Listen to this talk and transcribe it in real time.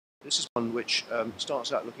This is one which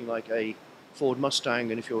starts out looking like a Ford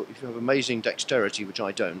Mustang, and if you have amazing dexterity, which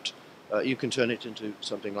I don't, you can turn it into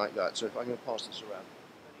something like that. So if I'm going to pass this around.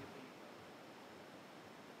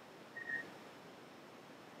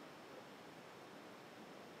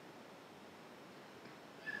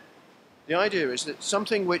 The idea is that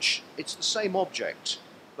something which, it's the same object,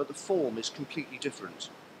 but the form is completely different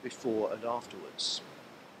before and afterwards.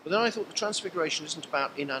 But then I thought the Transfiguration isn't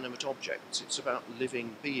about inanimate objects, it's about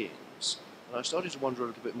living beings. And I started to wonder a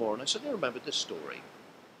little bit more, and I suddenly remembered this story.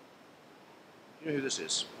 You know who this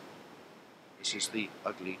is? This is the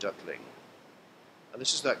Ugly Duckling. And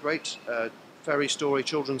this is that great fairy story,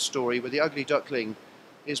 children's story, where the ugly duckling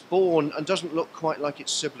is born and doesn't look quite like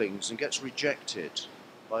its siblings and gets rejected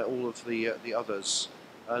by all of the others,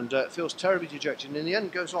 and feels terribly dejected, and in the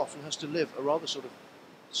end goes off and has to live a rather sort of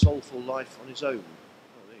soulful life on his own.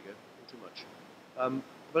 Oh, there you go, not too much.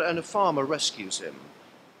 And a farmer rescues him,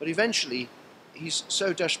 but eventually he's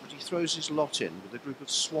so desperate he throws his lot in with a group of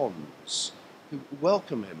swans who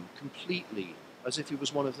welcome him completely as if he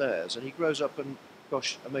was one of theirs, and he grows up and,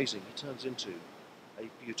 gosh, amazing, he turns into a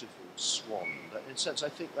beautiful swan. In a sense, I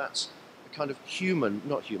think that's a kind of human,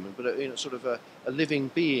 not human, but sort of a living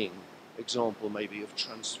being example maybe of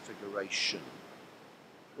transfiguration.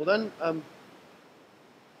 Well then,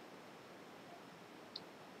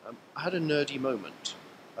 I had a nerdy moment.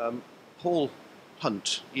 Paul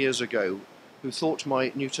Hunt, years ago, who thought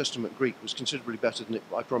my New Testament Greek was considerably better than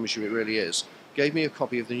I promise you it really is, gave me a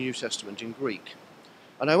copy of the New Testament in Greek.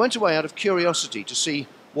 And I went away out of curiosity to see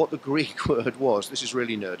what the Greek word was. This is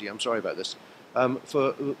really nerdy, I'm sorry about this.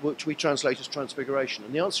 For which we translate as transfiguration.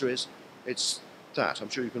 And the answer is, it's that. I'm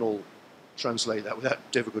sure you can all translate that without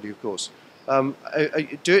difficulty, of course.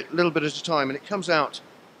 I do it a little bit at a time, and it comes out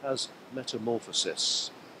as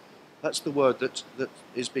metamorphosis. That's the word that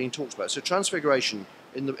is being talked about. So transfiguration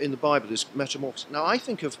in the Bible is metamorphosis. Now I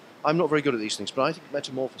think of, I'm not very good at these things, but I think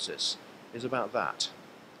metamorphosis is about that.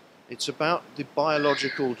 It's about the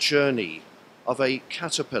biological journey of a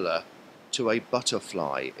caterpillar to a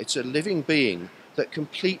butterfly. It's a living being that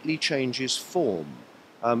completely changes form.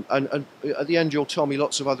 And at the end you'll tell me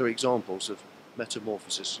lots of other examples of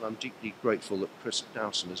metamorphosis, and I'm deeply grateful that Chris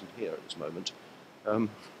Dowson isn't here at this moment.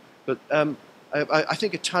 I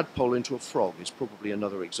think a tadpole into a frog is probably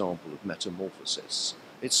another example of metamorphosis.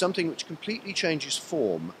 It's something which completely changes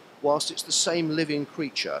form whilst it's the same living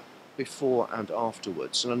creature before and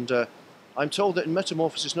afterwards. And I'm told that in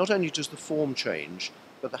metamorphosis not only does the form change,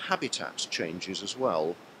 but the habitat changes as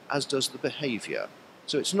well, as does the behaviour.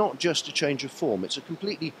 So it's not just a change of form, it's a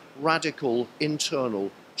completely radical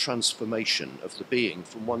internal transformation of the being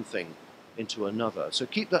from one thing into another. So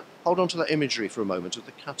hold on to that imagery for a moment of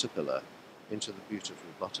the caterpillar into the beautiful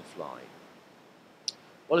butterfly.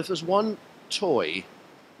 Well, if there's one toy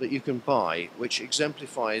that you can buy which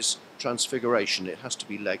exemplifies transfiguration, it has to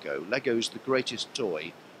be Lego. Lego is the greatest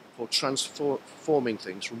toy for transforming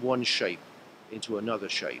things from one shape into another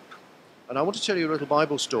shape. And I want to tell you a little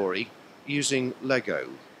Bible story using Lego.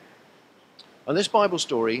 And this Bible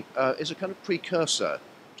story is a kind of precursor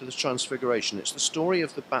to the Transfiguration. It's the story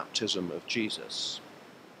of the baptism of Jesus.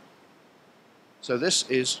 So this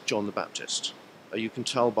is John the Baptist. You can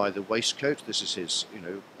tell by the waistcoat, this is his,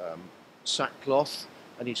 sackcloth,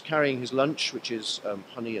 and he's carrying his lunch, which is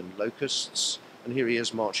honey and locusts, and here he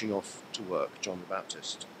is marching off to work, John the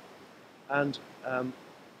Baptist. And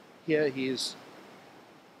here he is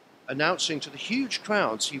announcing to the huge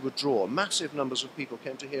crowds he would draw. Massive numbers of people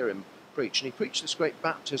came to hear him preach, and he preached this great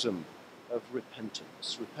baptism of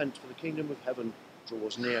repentance. Repent, for the kingdom of heaven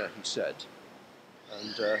draws near, he said.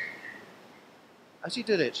 And as he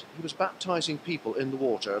did it, he was baptizing people in the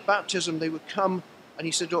water. A baptism, they would come, and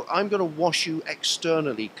he said, "Look, I'm going to wash you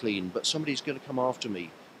externally clean, but somebody's going to come after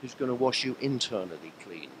me who's going to wash you internally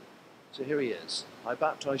clean." So here he is. I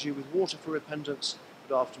baptize you with water for repentance,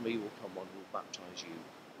 but after me will come one who will baptize you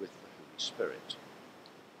with the Holy Spirit.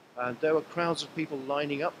 And there were crowds of people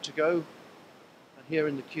lining up to go. And here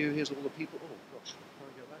in the queue, here's all the people. Oh, gosh, can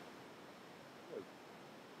I go back? No.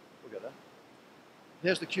 We'll get there.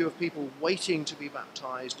 Here's the queue of people waiting to be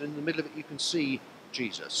baptized. In the middle of it, you can see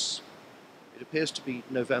Jesus. It appears to be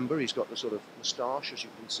November. He's got the sort of moustache, as you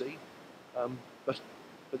can see. But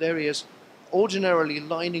there he is, ordinarily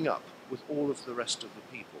lining up with all of the rest of the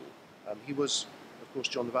people. He was, of course,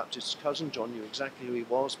 John the Baptist's cousin. John knew exactly who he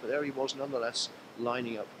was, but there he was nonetheless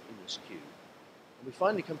lining up in this queue. And we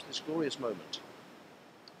finally come to this glorious moment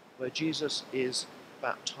where Jesus is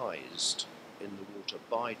baptized in the water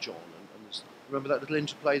by John. And remember that little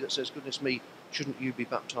interplay that says, "Goodness me, shouldn't you be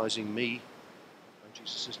baptizing me?" And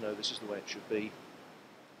Jesus says, "No, this is the way it should be."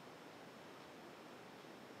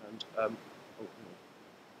 And oh,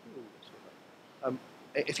 oh,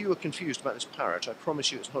 if you were confused about this parrot, I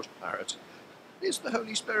promise you it's not a parrot. It's the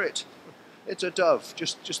Holy Spirit. It's a dove.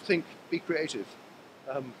 Just think, be creative.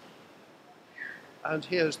 And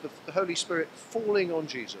here's the Holy Spirit falling on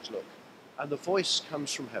Jesus, look. And the voice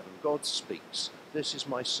comes from heaven. God speaks. This is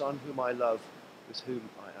my Son whom I love, with whom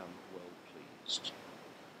I am well pleased.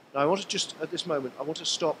 Now I want to just, at this moment, I want to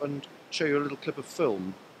stop and show you a little clip of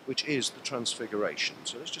film, which is the Transfiguration.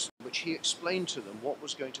 So let's just, which he explained to them what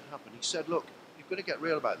was going to happen. He said, look, you've got to get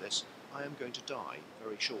real about this. I am going to die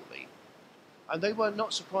very shortly. And they were,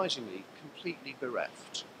 not surprisingly, completely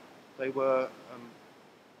bereft. They were,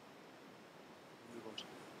 move on to,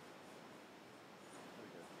 there we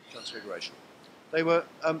go, Transfiguration. They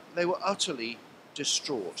were utterly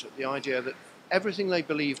distraught at the idea that everything they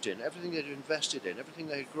believed in, everything they'd invested in, everything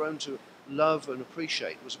they had grown to love and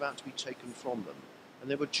appreciate was about to be taken from them. And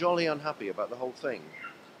they were jolly unhappy about the whole thing.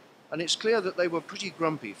 And it's clear that they were pretty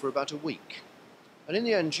grumpy for about a week. And in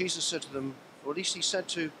the end, Jesus said to them, or at least he said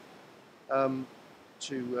to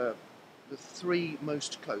the three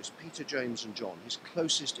most close, Peter, James and John, his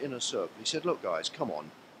closest inner circle, he said, look guys, come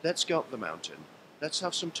on, let's go up the mountain, let's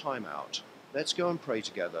have some time out, let's go and pray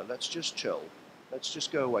together, let's just chill, let's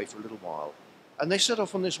just go away for a little while. And they set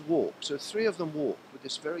off on this walk, so three of them walk with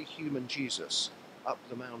this very human Jesus up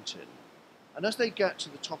the mountain. And as they get to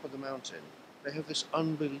the top of the mountain, they have this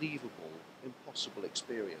unbelievable, impossible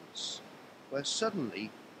experience, where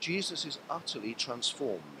suddenly Jesus is utterly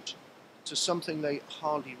transformed to something they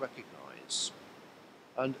hardly recognize.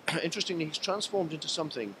 And interestingly, he's transformed into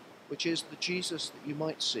something which is the Jesus that you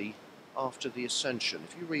might see after the ascension.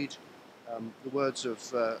 If you read the words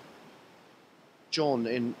of John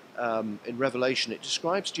in Revelation, it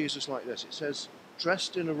describes Jesus like this. It says,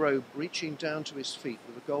 dressed in a robe reaching down to his feet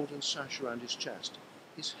with a golden sash around his chest.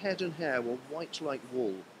 His head and hair were white like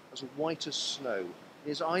wool, as white as snow.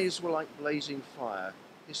 His eyes were like blazing fire.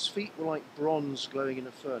 His feet were like bronze glowing in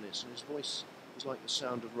a furnace, and his voice was like the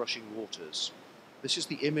sound of rushing waters. This is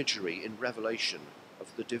the imagery in Revelation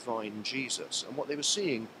of the divine Jesus. And what they were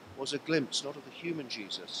seeing was a glimpse not of the human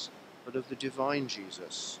Jesus, but of the divine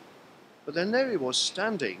Jesus. But then there he was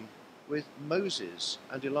standing with Moses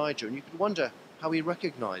and Elijah, and you could wonder how he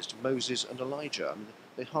recognized Moses and Elijah. I mean,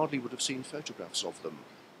 they hardly would have seen photographs of them.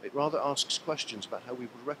 It rather asks questions about how we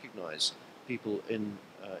would recognize people in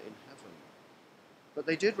heaven. But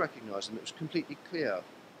they did recognize them, it was completely clear.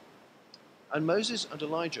 And Moses and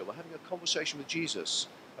Elijah were having a conversation with Jesus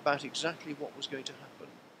about exactly what was going to happen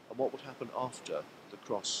and what would happen after the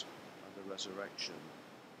cross and the resurrection.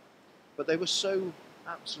 But they were so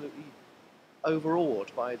absolutely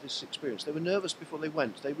overawed by this experience. They were nervous before they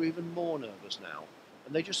went. They were even more nervous now.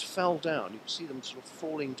 And they just fell down. You could see them sort of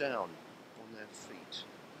falling down on their feet.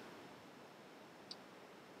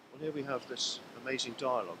 Well, here we have this amazing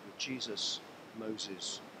dialogue with Jesus,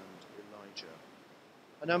 Moses and Elijah.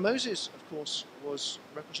 And now Moses, of course,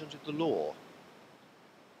 represented the law.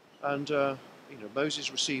 And,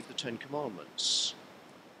 Moses received the Ten Commandments.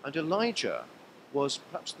 And Elijah was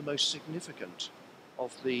perhaps the most significant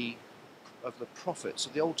of the prophets,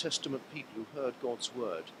 of the Old Testament people who heard God's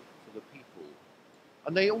word for the people.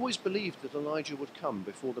 And they always believed that Elijah would come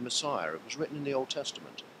before the Messiah. It was written in the Old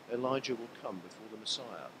Testament, Elijah will come before the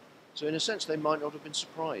Messiah. So in a sense they might not have been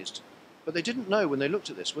surprised. But they didn't know when they looked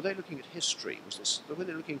at this. Were they looking at history? Were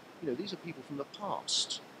they looking, these are people from the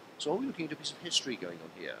past. So are we looking at a piece of history going on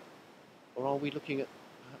here? Or are we looking at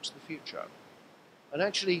perhaps the future? And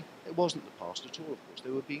actually, it wasn't the past at all, of course.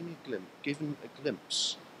 They were being given a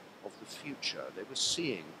glimpse of the future. They were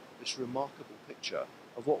seeing this remarkable picture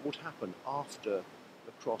of what would happen after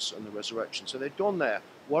the cross and the resurrection. So they'd gone there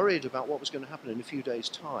worried about what was going to happen in a few days'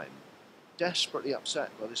 time, desperately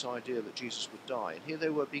upset by this idea that Jesus would die. And here they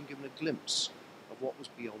were being given a glimpse of what was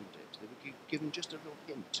beyond it. They were given just a little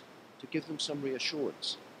hint to give them some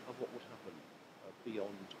reassurance of what would happen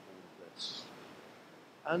beyond all of this.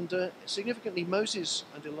 And significantly, Moses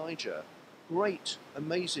and Elijah, great,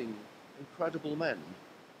 amazing, incredible men,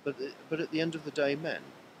 but at the end of the day, men.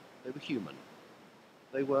 They were human.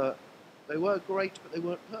 They were great, but they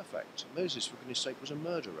weren't perfect. Moses, for goodness sake, was a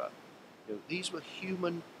murderer. These were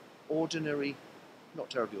human, ordinary,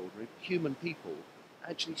 not terribly ordinary, human people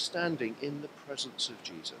actually standing in the presence of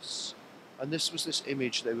Jesus. And this was this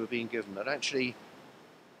image they were being given, that actually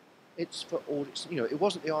it's for all, it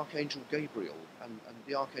wasn't the Archangel Gabriel and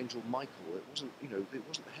the Archangel Michael. It wasn't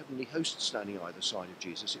the heavenly host standing either side of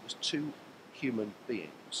Jesus. It was two human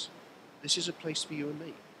beings. This is a place for you and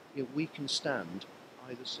me. We can stand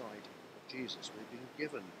either side of Jesus. We're being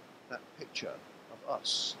given that picture of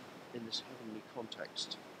us in this heavenly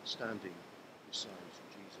context, standing beside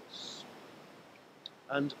Jesus.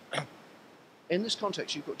 And in this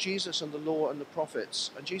context, you've got Jesus and the law and the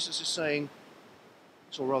prophets, and Jesus is saying,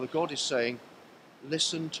 or rather God is saying,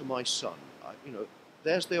 listen to my son.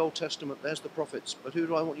 There's the Old Testament, there's the prophets, but who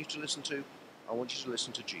do I want you to listen to? I want you to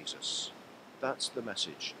listen to Jesus. That's the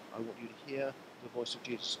message. I want you to hear the voice of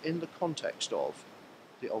Jesus in the context of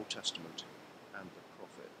the Old Testament and the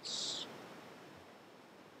prophets.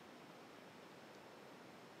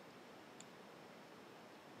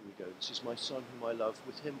 Here we go. This is my son whom I love.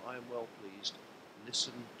 With him I am well pleased.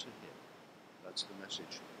 Listen to him. That's the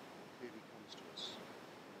message that clearly comes to us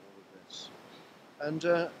in all of this.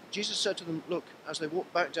 And Jesus said to them, look, as they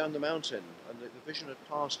walked back down the mountain and the vision had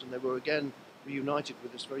passed and they were again reunited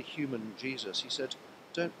with this very human Jesus, he said,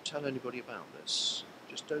 don't tell anybody about this.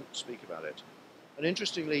 Just don't speak about it. And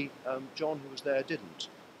interestingly, John, who was there, didn't.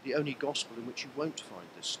 The only gospel in which you won't find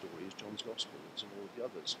this story is John's gospel. It's in all of the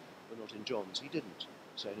others, but not in John's. He didn't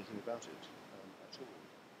say anything about it at all.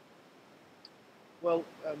 Well,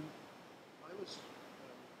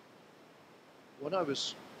 when I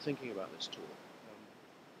was thinking about this talk,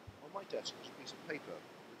 on my desk was a piece of paper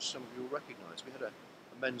which some of you will recognise. We had a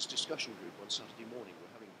men's discussion group on Saturday morning. We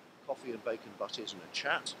were having coffee and bacon butties and a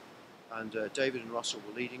chat, and David and Russell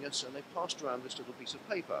were leading us, and they passed around this little piece of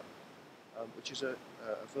paper, which is a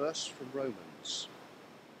verse from Romans.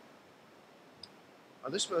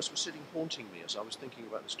 And this verse was sitting haunting me as I was thinking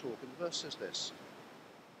about this talk, and the verse says this: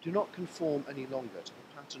 do not conform any longer to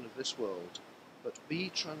the pattern of this world, but be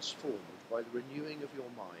transformed by the renewing of your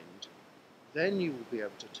mind. Then you will be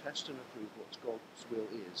able to test and approve what God's will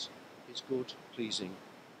is, his good, pleasing,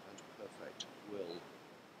 and perfect will.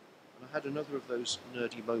 And I had another of those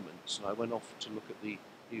nerdy moments, and I went off to look at the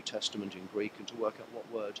New Testament in Greek and to work out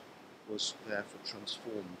what word was there for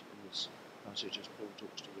transformed in this passage as Paul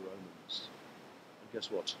talks to the Romans. And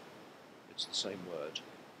guess what? It's the same word.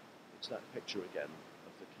 It's that picture again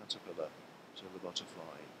of the caterpillar to the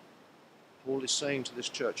butterfly. Paul is saying to this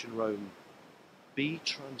church in Rome, be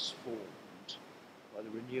transformed by the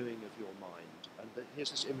renewing of your mind. And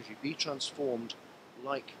here's this imagery: be transformed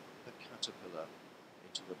like the caterpillar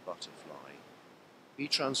into the butterfly. Be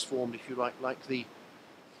transformed, if you like the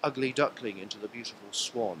ugly duckling into the beautiful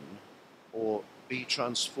swan, or be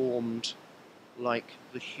transformed like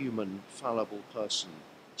the human, fallible person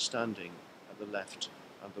standing at the left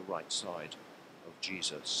and the right side of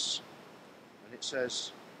Jesus. And it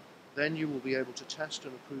says, then you will be able to test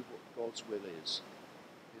and approve what God's will is,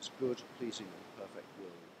 his good, pleasing, and perfect will.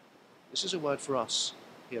 This is a word for us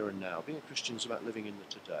here and now. Being a Christian is about living in the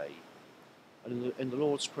today. And in the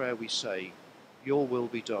Lord's Prayer we say, your will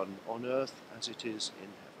be done on earth as it is in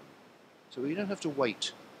heaven. So we don't have to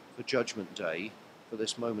wait for Judgment Day for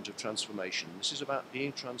this moment of transformation. This is about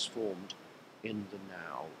being transformed in the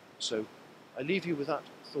now. So I leave you with that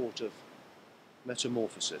thought of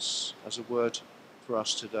metamorphosis as a word for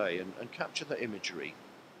us today, and capture that imagery,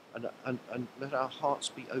 and let our hearts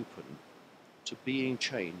be open to being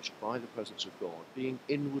changed by the presence of God, being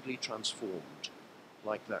inwardly transformed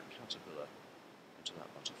like that caterpillar into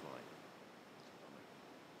that butterfly.